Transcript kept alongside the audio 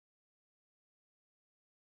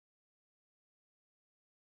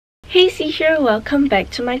Hey C here, welcome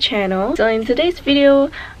back to my channel. So in today's video,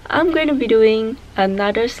 I'm going to be doing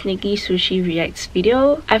another Sneaky Sushi Reacts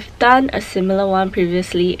video. I've done a similar one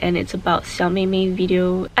previously and it's about Xiao Mei Mei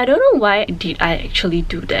video. I don't know why did I actually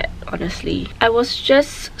do that, honestly. I was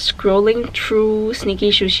just scrolling through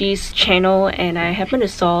Sneaky Sushi's channel and I happened to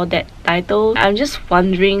saw that title. I'm just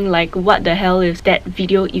wondering like what the hell is that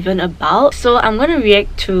video even about? So I'm gonna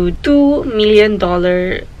react to $2 million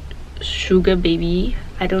sugar baby.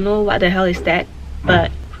 I don't know what the hell is that,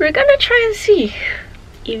 but we're gonna try and see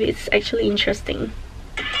if it's actually interesting.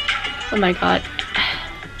 Oh my god.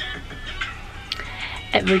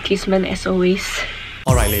 Advertisement as always.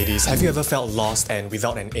 Alright ladies, have you ever felt lost and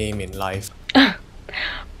without an aim in life?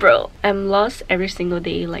 Bro, I'm lost every single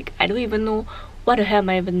day. Like, I don't even know what the hell am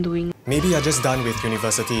I even doing. Maybe you're just done with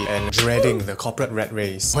university and dreading the corporate rat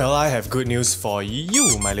race. Well, I have good news for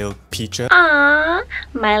you, my little peaches. Ah,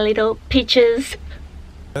 my little peaches.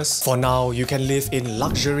 For now, you can live in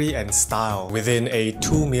luxury and style within a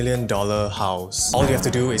 $2 million house. All you have to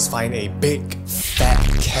do is find a big, fat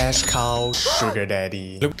cash cow sugar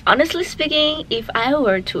daddy. Honestly speaking, if I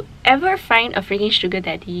were to ever find a freaking sugar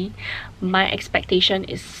daddy, my expectation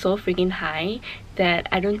is so freaking high that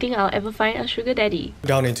I don't think I'll ever find a sugar daddy.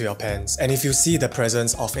 Down into your pants, and if you see the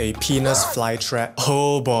presence of a penis fly trap,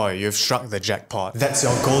 oh boy, you've struck the jackpot. That's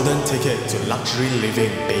your golden ticket to luxury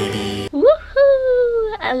living, baby. Woohoo!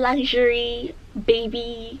 A luxury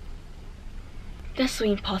baby. That's so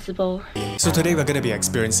impossible. So today we're gonna be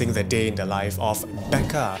experiencing the day in the life of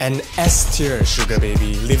Becca, an S-tier sugar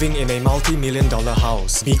baby living in a multi-million-dollar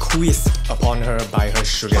house bequeathed upon her by her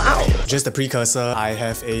sugar daddy. Just a precursor, I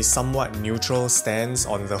have a somewhat neutral stance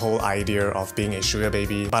on the whole idea of being a sugar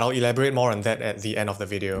baby, but I'll elaborate more on that at the end of the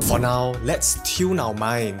video. For now, let's tune our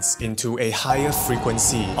minds into a higher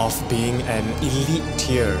frequency of being an elite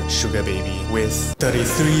tier sugar baby with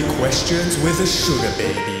 33 questions with a sugar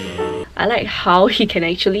baby. I like how he can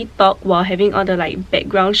actually talk while having all the like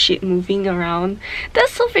background shit moving around.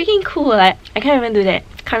 That's so freaking cool. Like, I can't even do that.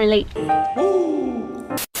 Can't relate.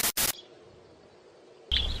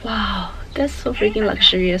 Wow, that's so freaking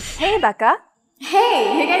luxurious. Hey Becca!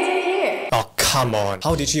 Hey, you guys are here! Oh, come on.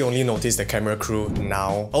 How did she only notice the camera crew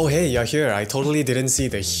now? Oh hey, you're here. I totally didn't see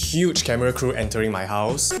the huge camera crew entering my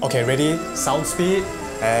house. Okay, ready? Sound speed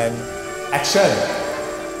and action!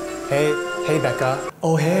 Hey Becca.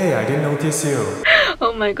 Oh hey, I didn't notice you.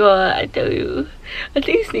 Oh my god, I tell you. I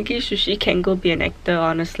think Sneaky Sushi can go be an actor,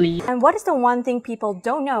 honestly. And what is the one thing people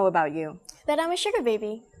don't know about you? That I'm a sugar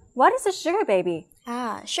baby. What is a sugar baby?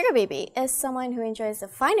 Sugar baby is someone who enjoys the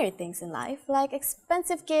finer things in life, like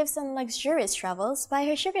expensive gifts and luxurious travels by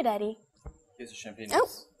her sugar daddy. Here's a champagne. Oh,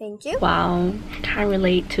 thank you. Wow, can't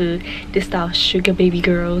relate to this style of sugar baby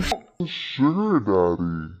girls. Sugar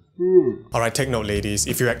daddy. Alright, take note ladies,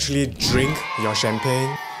 if you actually drink your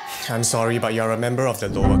champagne, I'm sorry, but you're a member of the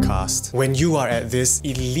lower caste. When you are at this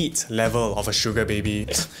elite level of a sugar baby,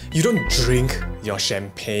 you don't drink your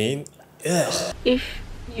champagne. Ugh. If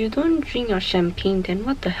you don't drink your champagne, then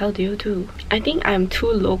what the hell do you do? I think I'm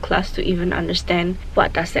too low class to even understand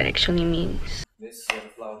what does that actually means. This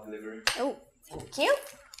flower delivery. Oh, thank you.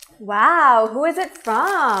 Wow, who is it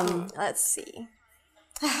from? Let's see.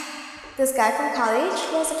 This guy from college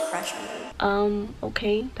was a crush on me.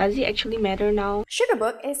 Okay. Does it actually matter now?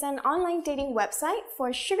 Sugarbook is an online dating website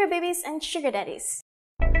for sugar babies and sugar daddies.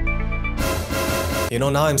 You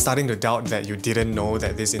know, now I'm starting to doubt that you didn't know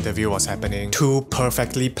that this interview was happening. Two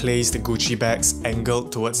perfectly placed Gucci bags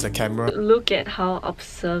angled towards the camera. Look at how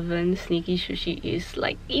observant Sneaky Sushi is.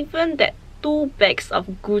 Like, even that 2 bags of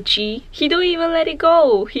Gucci, he don't even let it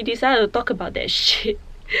go. He decided to talk about that shit.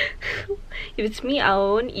 If it's me, I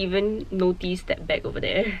won't even notice that bag over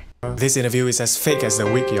there. This interview is as fake as the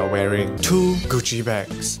wig you're wearing. 2 Gucci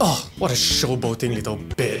bags. Oh, what a showboating little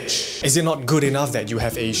bitch. Is it not good enough that you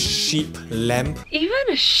have a sheep lamp? Even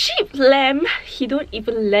a sheep lamb, he don't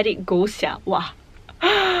even let it go, sia. Wow.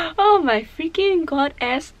 Oh my freaking god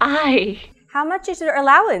ass eye. How much is your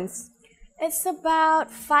allowance? It's about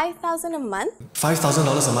 $5,000 a month. $5,000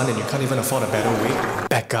 a month and you can't even afford a better wig?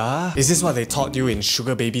 Becca? Is this what they taught you in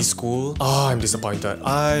sugar baby school? Oh, I'm disappointed.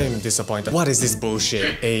 I'm disappointed. What is this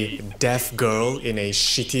bullshit? A deaf girl in a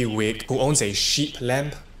shitty wig who owns a sheep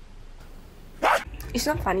lamp? It's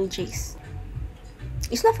not funny, Jace.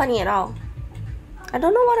 It's not funny at all. I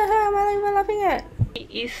don't know what the hell am I even laughing at.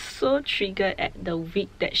 He is so triggered at the wig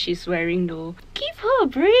that she's wearing though. Give her a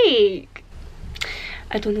break.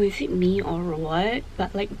 I don't know, is it me or what?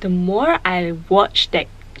 But like, the more I watch that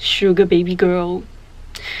sugar baby girl,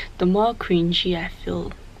 the more cringy I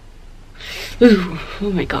feel. Ooh, oh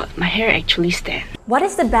my god, my hair actually stands. What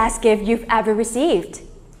is the best gift you've ever received?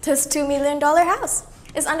 This $2 million house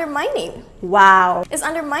is under my name. Wow. It's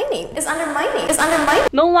under my name. It's under my name. It's under my name.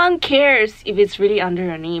 No one cares if it's really under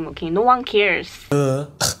your name, okay? No one cares.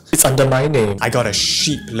 It's under my name. I got a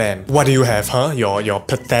sheep lamp. What do you have, huh? Your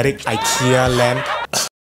pathetic IKEA lamp?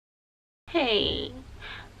 Hey,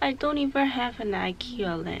 I don't even have an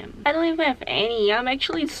IKEA lamp. I don't even have any. I'm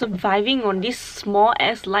actually surviving on this small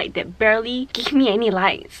ass light that barely give me any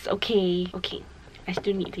lights. Okay. I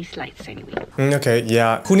still need these lights anyway. Okay,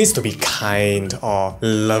 yeah. Who needs to be kind or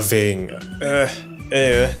loving?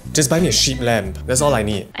 Just buy me a sheep lamp. That's all I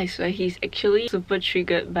need. I swear he's actually super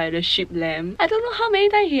triggered by the sheep lamp. I don't know how many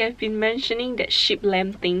times he has been mentioning that sheep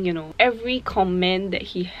lamp thing, you know. Every comment that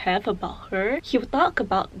he have about her, he'll talk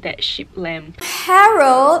about that sheep lamp.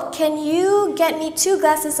 Harold, can you get me 2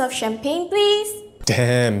 glasses of champagne, please?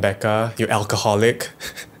 Damn, Becca, you alcoholic.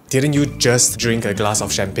 Didn't you just drink a glass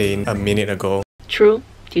of champagne a minute ago? True.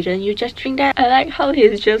 Didn't you just drink that? I like how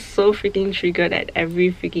he's just so freaking triggered at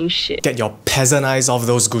every freaking shit. Get your peasant eyes off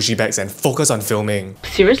those Gucci bags and focus on filming.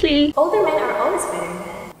 Seriously? Older men are always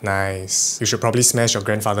better. Nice. You should probably smash your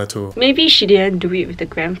grandfather too. Maybe she didn't do it with the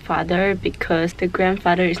grandfather because the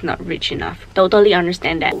grandfather is not rich enough. Totally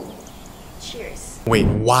understand that. Cheers. Wait,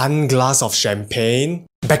 1 glass of champagne?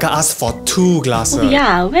 Becca asked for 2 glasses. Oh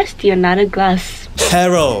yeah, where's the another glass?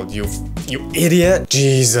 Harold, you idiot.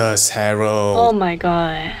 Jesus, Harold. Oh my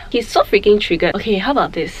god. He's so freaking triggered. Okay, how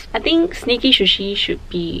about this? I think Sneaky Sushi should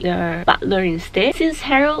be the butler instead. Since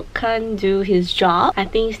Harold can't do his job, I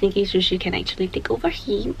think Sneaky Sushi can actually take over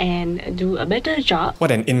him and do a better job.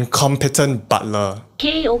 What an incompetent butler.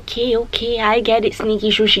 Okay, I get it,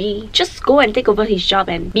 Sneaky Sushi. Just go and take over his job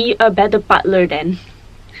and be a better butler then.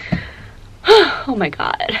 Oh my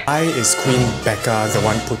god. Why is Queen Becca the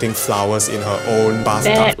one putting flowers in her own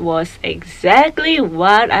bathtub? That was exactly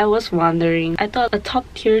what I was wondering. I thought a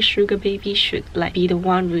top tier sugar baby should like be the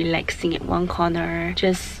one relaxing at one corner,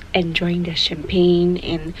 just enjoying the champagne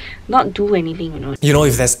and not do anything, you know. You know,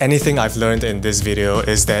 if there's anything I've learned in this video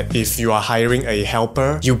is that if you are hiring a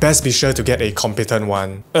helper, you best be sure to get a competent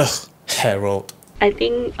one. Ugh, Harold. I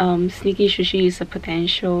think Sneaky Sushi is a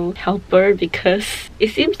potential helper because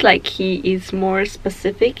it seems like he is more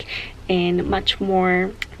specific and much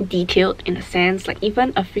more detailed in a sense. Like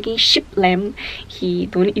even a freaking sheep lamp, he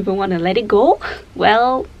don't even want to let it go.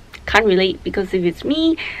 Well, can't relate because if it's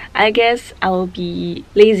me, I guess I will be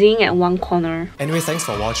lazing at one corner. Anyway, thanks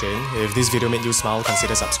for watching. If this video made you smile,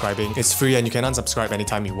 consider subscribing. It's free and you can unsubscribe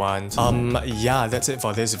anytime you want. Yeah, that's it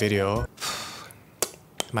for this video.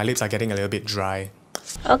 My lips are getting a little bit dry.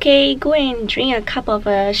 Okay, go and drink a cup of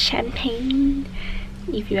champagne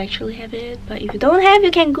if you actually have it. But if you don't have,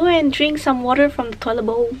 you can go and drink some water from the toilet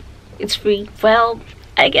bowl. It's free. Well,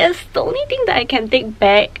 I guess the only thing that I can take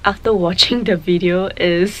back after watching the video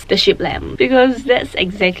is the sheep lamp, because that's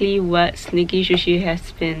exactly what Sneaky Sushi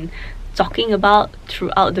has been talking about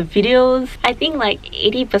throughout the videos. I think like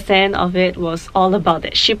 80% of it was all about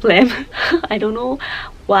that sheep lamp. I don't know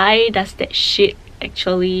why does that shit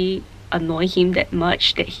actually annoy him that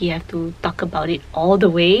much that he have to talk about it all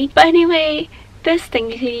the way. But anyway, that's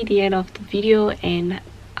technically the end of the video and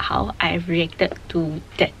how I reacted to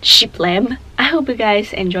that sheep lamp. I hope you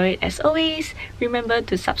guys enjoy it. As always, remember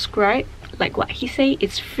to subscribe. Like what he say,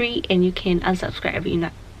 it's free and you can unsubscribe every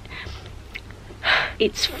night.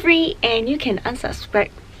 It's free and you can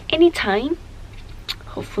unsubscribe anytime.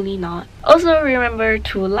 Hopefully not. Also remember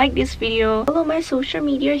to like this video, follow my social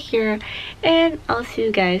media here, and I'll see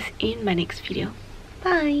you guys in my next video.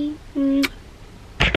 Bye.